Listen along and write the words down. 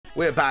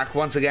We're back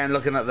once again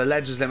looking at the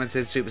Legends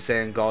Limited Super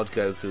Saiyan God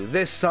Goku.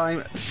 This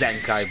time,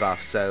 Zenkai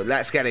buff, so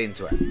let's get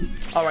into it.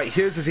 Alright,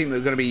 here's the team that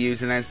we're going to be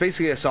using, and it's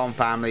basically a Son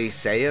family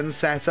Saiyan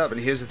setup, and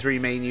here's the 3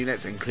 main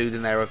units,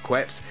 including their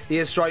equips. He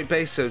is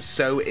strike-based,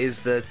 so is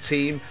the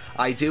team.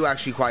 I do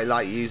actually quite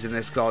like using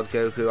this God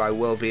Goku, I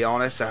will be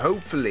honest, so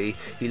hopefully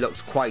he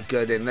looks quite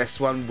good in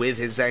this one with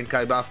his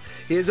Zenkai buff.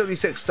 He is only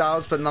 6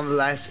 stars, but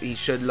nonetheless, he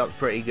should look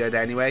pretty good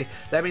anyway.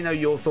 Let me know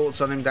your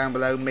thoughts on him down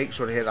below. Make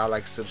sure to hit that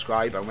like and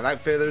subscribe, and without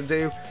further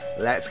ado,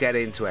 let's get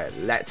into it.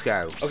 Let's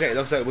go. Okay, it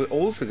looks like we're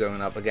also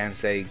going up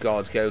against a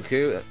God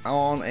Goku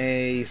on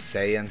a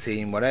Saiyan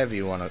team, whatever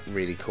you want to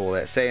really call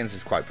it. Saiyans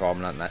is quite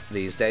prominent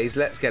these days.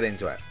 Let's get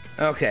into it.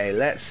 Okay,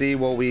 let's see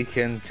what we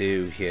can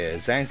do here.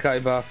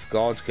 Zenkai buff,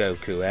 God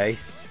Goku, eh?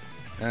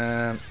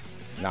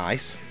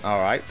 Nice.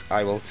 Alright,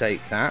 I will take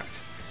that.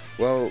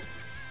 Well,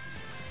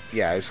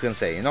 yeah, I was going to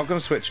say, you're not going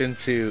to switch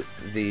into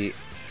the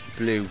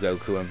blue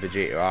Goku and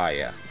Vegeta, are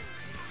you?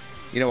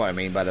 You know what I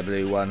mean by the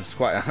blue one. It's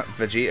quite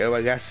Vegito,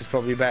 I guess is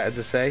probably better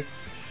to say.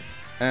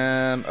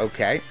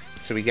 Okay,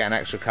 so we get an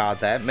extra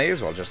card there. May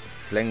as well just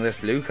fling this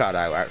blue card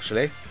out,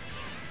 actually.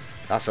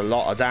 That's a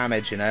lot of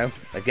damage, you know,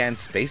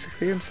 against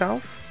basically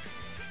himself.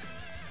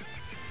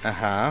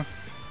 Yeah,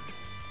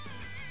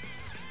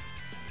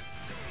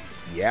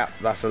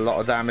 that's a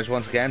lot of damage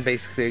once again,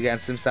 basically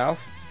against himself.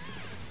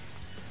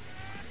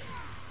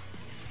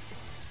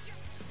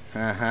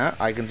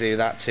 I can do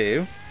that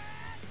too.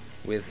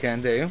 With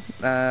can do.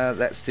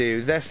 Let's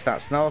do this.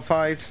 That's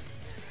nullified.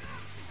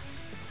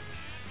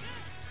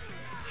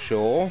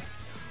 Sure.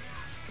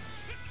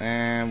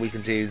 And we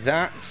can do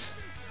that.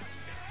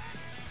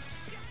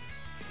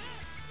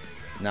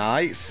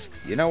 Nice.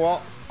 You know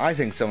what? I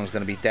think someone's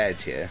going to be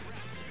dead here.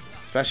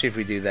 Especially if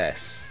we do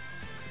this.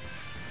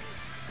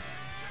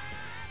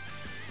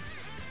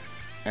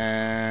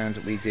 And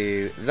we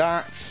do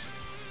that.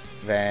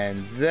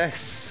 Then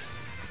this.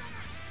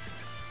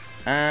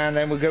 And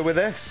then we'll go with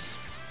this.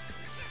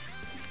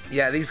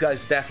 Yeah, these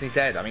guys are definitely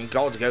dead. I mean,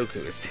 God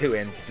Goku is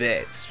doing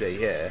bits right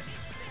here.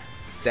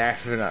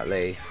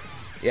 Definitely.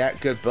 Yeah,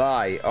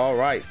 goodbye.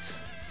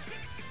 Alright.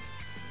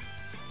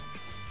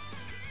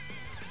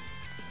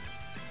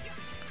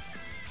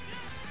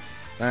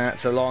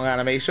 That's a long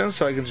animation,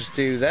 so I can just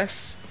do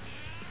this.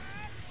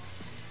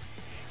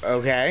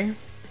 Okay.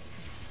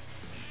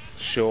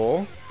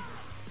 Sure.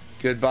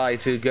 Goodbye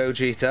to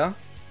Gogeta. What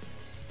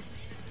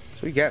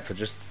do we get for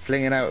just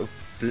flinging out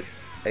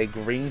a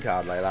green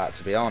card like that,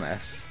 to be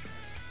honest?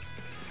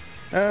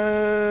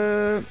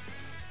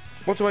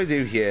 What do I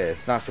do here?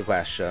 That's the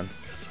question.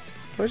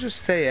 Do I just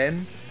stay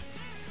in?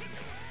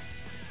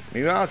 I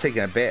mean, we are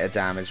taking a bit of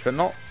damage, but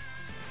not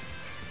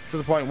to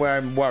the point where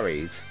I'm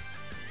worried.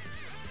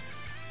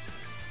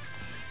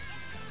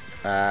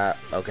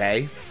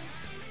 Okay.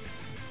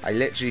 I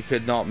literally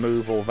could not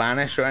move or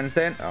vanish or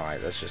anything.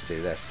 Alright, let's just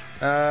do this.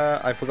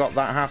 I forgot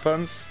that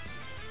happens.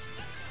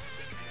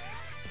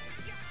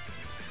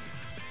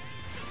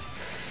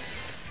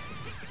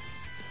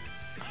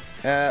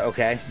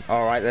 Okay.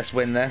 Alright, let's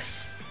win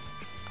this.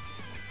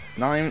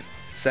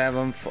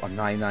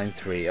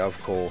 974-993, of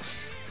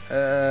course.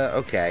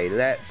 Okay,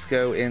 let's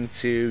go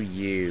into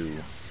you.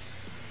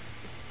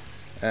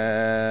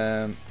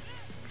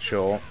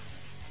 Sure.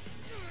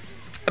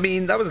 I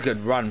mean, that was a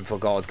good run for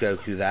God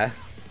Goku there.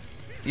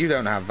 You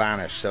don't have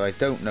Vanish, so I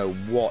don't know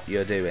what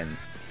you're doing.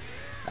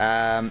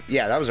 Yeah,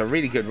 that was a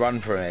really good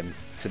run for him,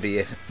 to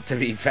be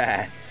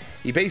fair.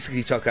 He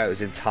basically took out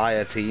his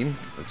entire team,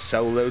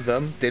 soloed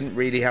them, didn't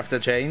really have to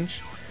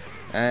change.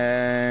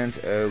 And,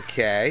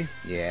 okay,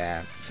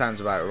 yeah,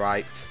 sounds about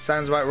right.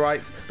 Sounds about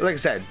right. Like I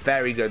said,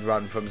 very good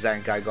run from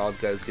Zenkai God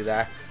Goku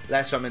there.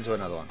 Let's jump into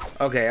another one.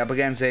 Okay, up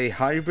against a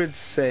Hybrid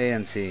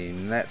Saiyan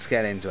team. Let's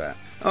get into it.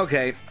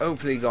 Okay,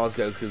 hopefully God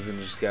Goku can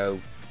just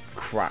go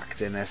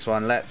cracked in this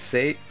one. Let's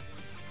see.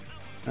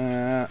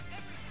 Okay,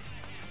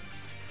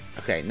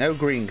 no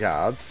green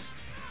cards.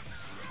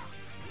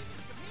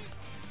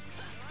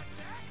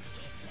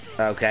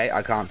 Okay,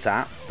 I can't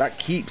tap. That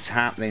keeps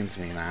happening to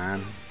me,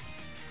 man.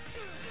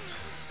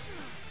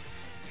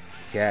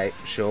 Okay,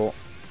 sure.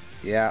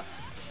 Yeah.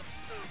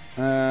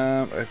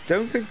 I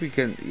don't think we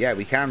can... Yeah,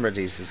 we can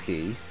reduce his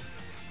key.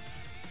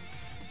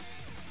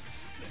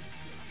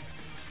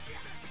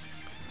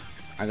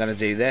 I'm going to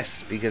do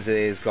this because it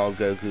is God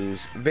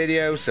Goku's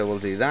video, so we'll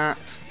do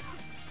that.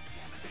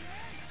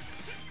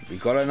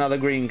 We've got another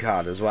green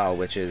card as well,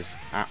 which is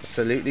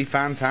absolutely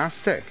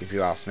fantastic, if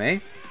you ask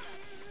me.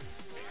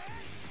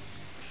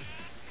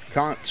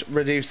 Can't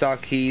reduce our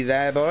key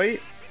there, boy.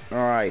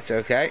 Alright,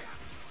 okay.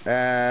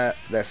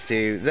 Let's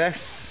do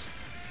this.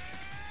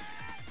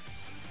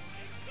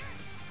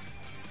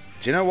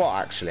 Do you know what,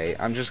 actually?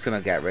 I'm just going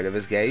to get rid of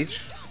his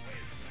gauge.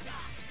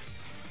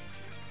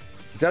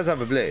 He does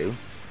have a blue.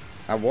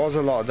 That was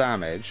a lot of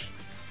damage.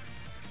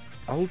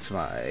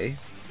 Ultimately,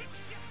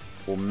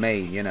 or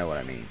main, you know what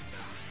I mean.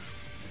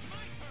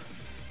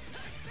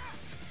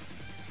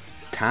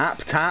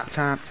 Tap, tap,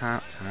 tap,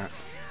 tap, tap.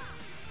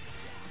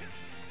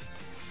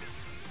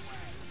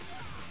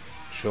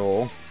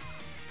 Sure.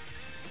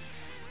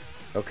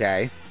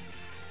 Okay.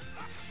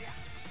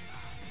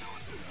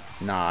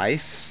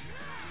 Nice.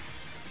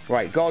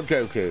 Right, God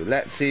Goku.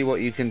 Let's see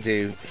what you can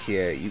do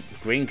here.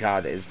 Green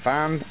card is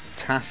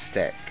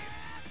fantastic.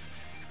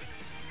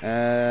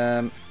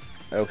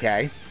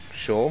 Okay.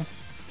 Sure.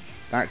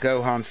 That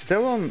Gohan's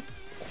still on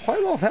quite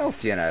a lot of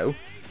health, you know.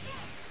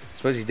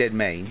 Suppose he did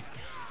main.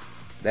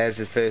 There's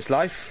his first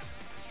life.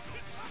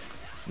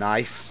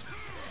 Nice.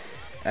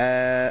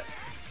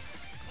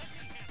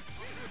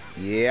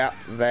 Yeah,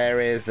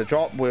 there is the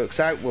drop. Works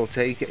out. We'll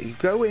take it. You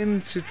go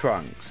into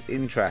Trunks.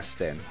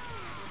 Interesting.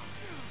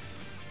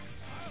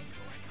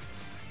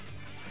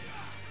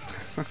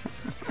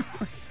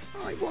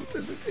 I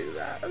wanted to do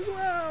that as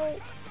well.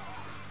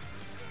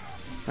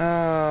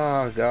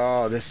 Oh,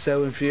 God. It's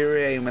so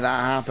infuriating when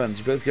that happens.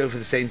 You both go for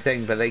the same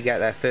thing, but they get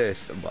there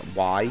first.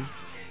 Why?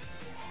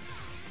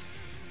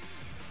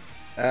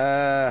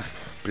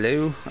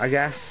 Blue, I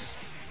guess.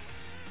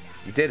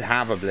 You did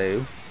have a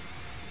blue.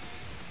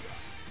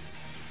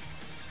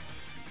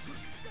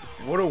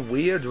 What a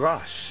weird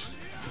rush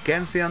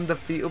against the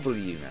undefeatable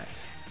unit.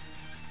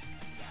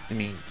 I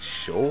mean,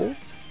 sure.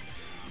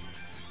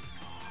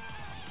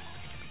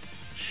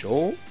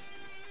 Sure.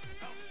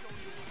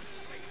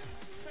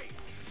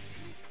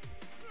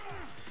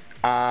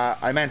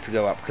 I meant to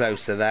go up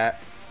closer there.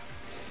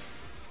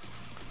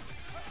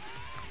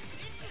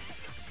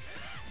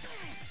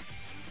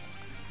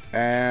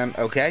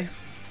 Okay.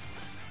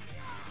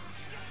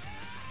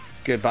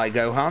 Goodbye,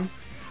 Gohan.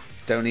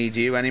 Don't need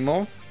you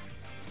anymore.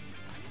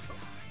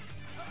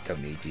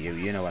 Don't need you,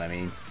 you know what I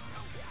mean.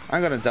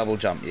 I'm gonna double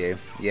jump you.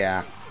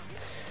 Yeah.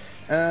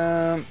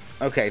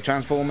 Okay,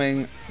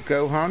 transforming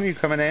Gohan, you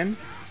coming in?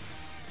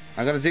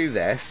 I'm gonna do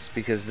this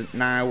because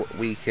now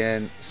we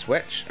can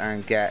switch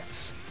and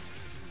get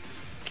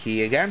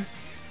Ki again.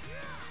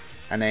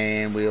 And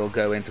then we'll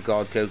go into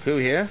God Goku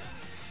here.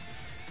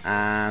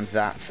 And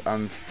that's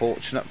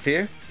unfortunate for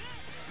you.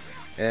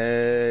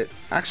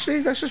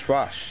 Actually, let's just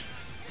rush.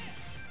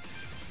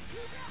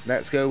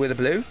 Let's go with a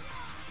blue.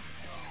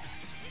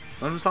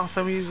 When was the last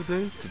time we used a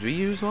blue? Did we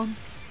use one?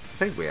 I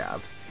think we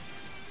have.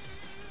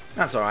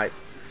 That's alright.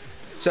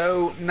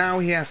 So now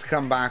he has to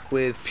come back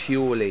with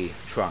purely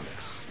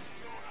Trunks.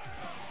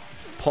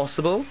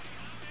 Possible?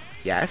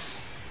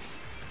 Yes.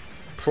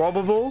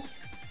 Probable?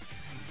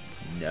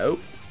 No.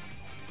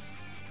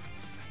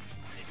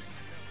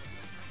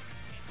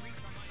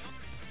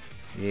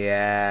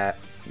 Yeah,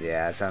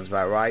 sounds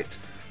about right.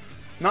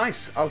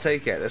 Nice, I'll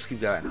take it. Let's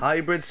keep going.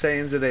 Hybrid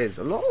Saiyans it is.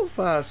 A lot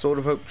of sort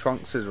of hope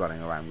Trunks is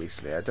running around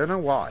recently. I don't know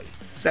why.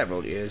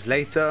 Several years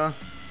later,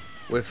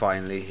 we're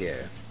finally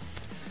here.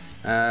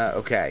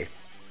 Okay.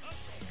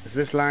 Is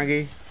this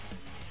laggy?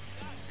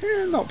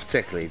 Not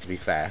particularly, to be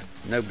fair.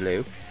 No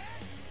blue.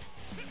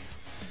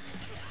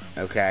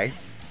 Okay.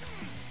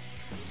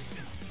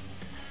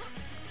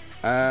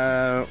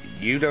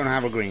 You don't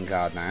have a green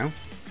card now.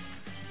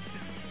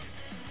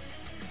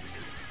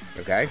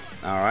 Okay,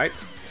 alright.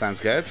 Sounds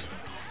good.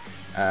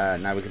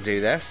 Now we can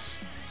do this.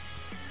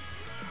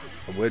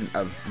 I wouldn't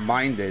have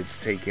minded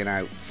taking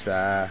out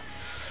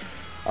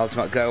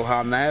Ultimate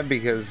Gohan there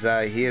because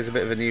he is a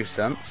bit of a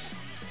nuisance.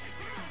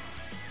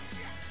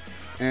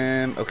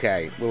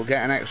 Okay, we'll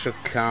get an extra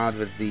card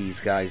with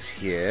these guys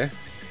here.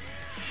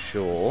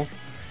 Sure.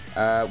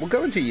 We'll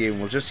go into you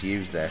and we'll just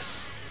use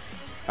this.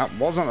 That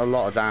wasn't a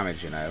lot of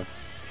damage, you know.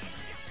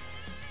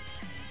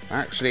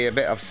 Actually a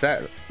bit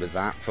upset with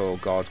that for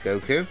God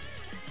Goku.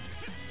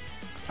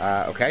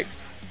 Okay.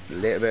 A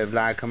little bit of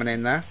lag coming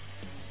in there.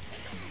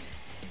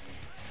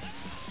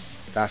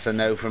 That's a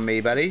no from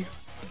me, buddy.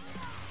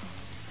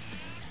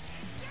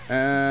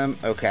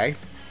 Okay.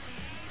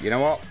 You know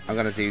what? I'm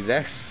going to do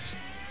this.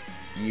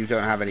 You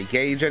don't have any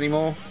gauge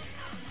anymore.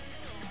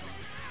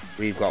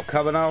 We've got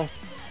Covenant.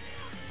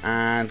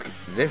 And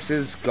this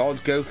is God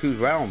Goku's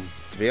realm,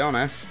 to be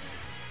honest.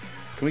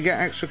 Can we get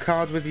extra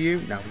card with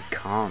you? No, we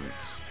can't.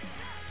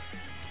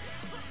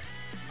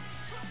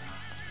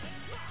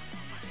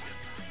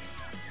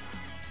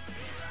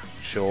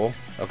 Sure,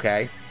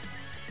 okay.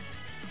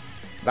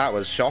 That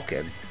was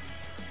shocking.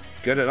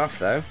 Good enough,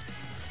 though.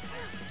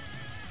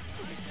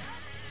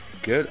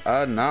 Good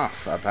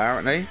enough,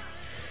 apparently.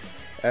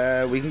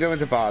 We can go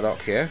into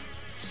Bardock here.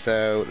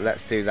 So,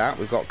 let's do that.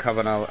 We've got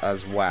Covenant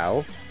as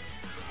well.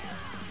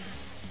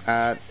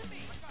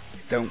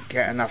 Don't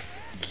get enough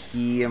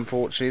Ki,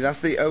 unfortunately. That's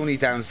the only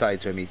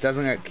downside to him. He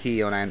doesn't get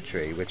Ki on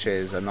entry, which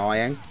is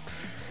annoying.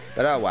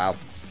 But oh well.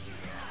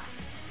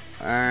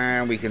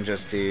 And we can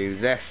just do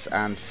this,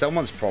 and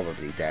someone's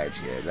probably dead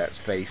here, let's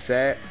face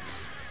it.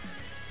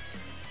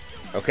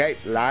 Okay,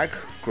 lag,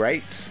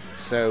 great.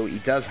 So he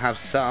does have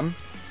some.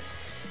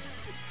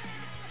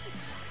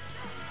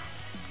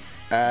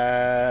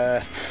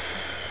 I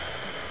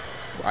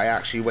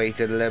actually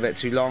waited a little bit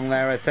too long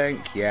there, I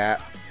think. Yeah,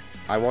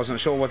 I wasn't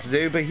sure what to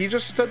do, but he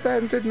just stood there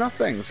and did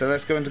nothing. So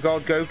let's go into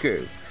God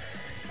Goku.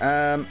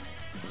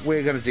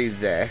 We're going to do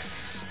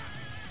this.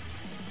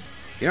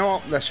 You know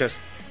what? Let's just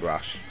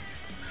rush.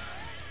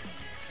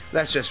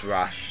 Let's just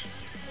rush.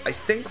 I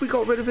think we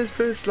got rid of his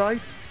first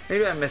life.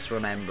 Maybe I'm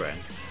misremembering.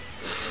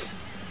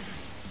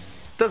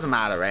 Doesn't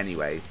matter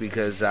anyway,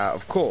 because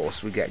of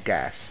course we get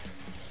guessed.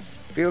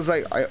 Feels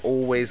like I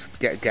always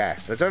get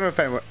guessed. I don't know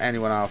if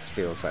anyone else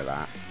feels like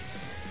that.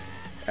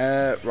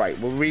 Right,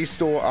 we'll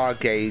restore our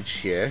gauge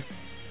here.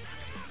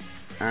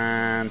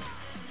 And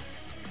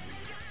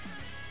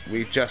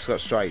we've just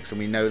got strikes,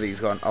 and we know that he's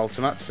got an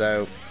ultimate,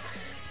 so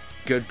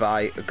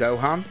goodbye,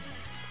 Gohan.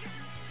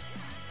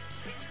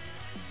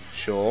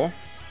 Sure.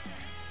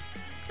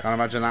 Can't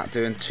imagine that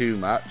doing too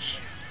much.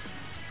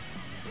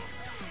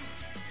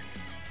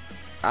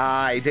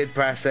 I did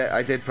press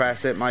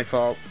it, my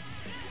fault.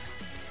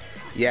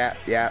 Yeah.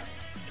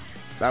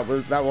 That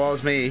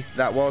was me.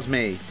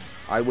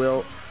 I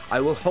will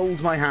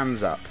hold my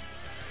hands up.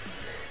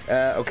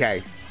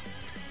 Okay.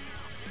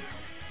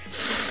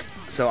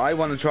 So I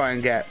want to try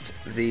and get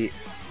the...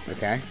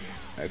 Okay.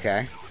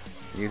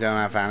 You don't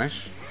have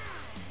Vanish.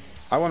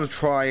 I want to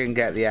try and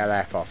get the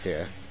LF off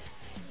here.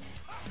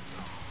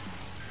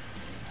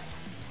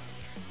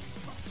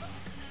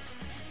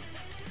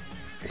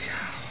 Oh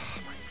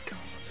my god.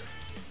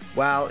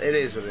 Well, it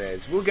is what it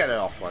is. We'll get it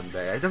off one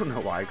day. I don't know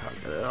why I can't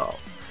get it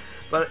off.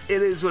 But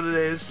it is what it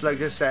is.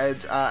 Like I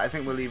said, I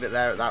think we'll leave it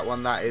there at that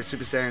one. That is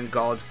Super Saiyan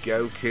God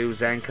Goku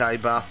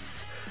Zenkai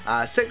buffed.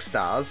 6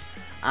 stars.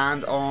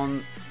 And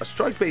on a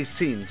strike-based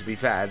team, to be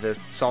fair, the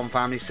Son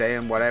family,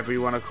 Saiyan, whatever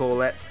you want to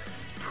call it,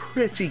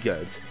 pretty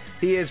good.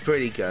 He is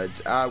pretty good.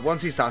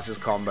 Once he starts his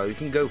combo, he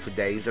can go for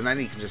days, and then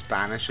he can just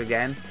vanish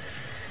again.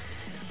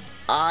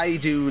 I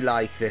do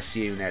like this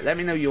unit. Let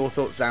me know your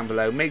thoughts down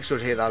below. Make sure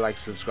to hit that like,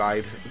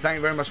 subscribe. Thank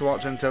you very much for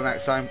watching. Until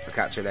next time, I'll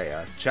catch you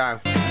later.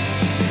 Ciao.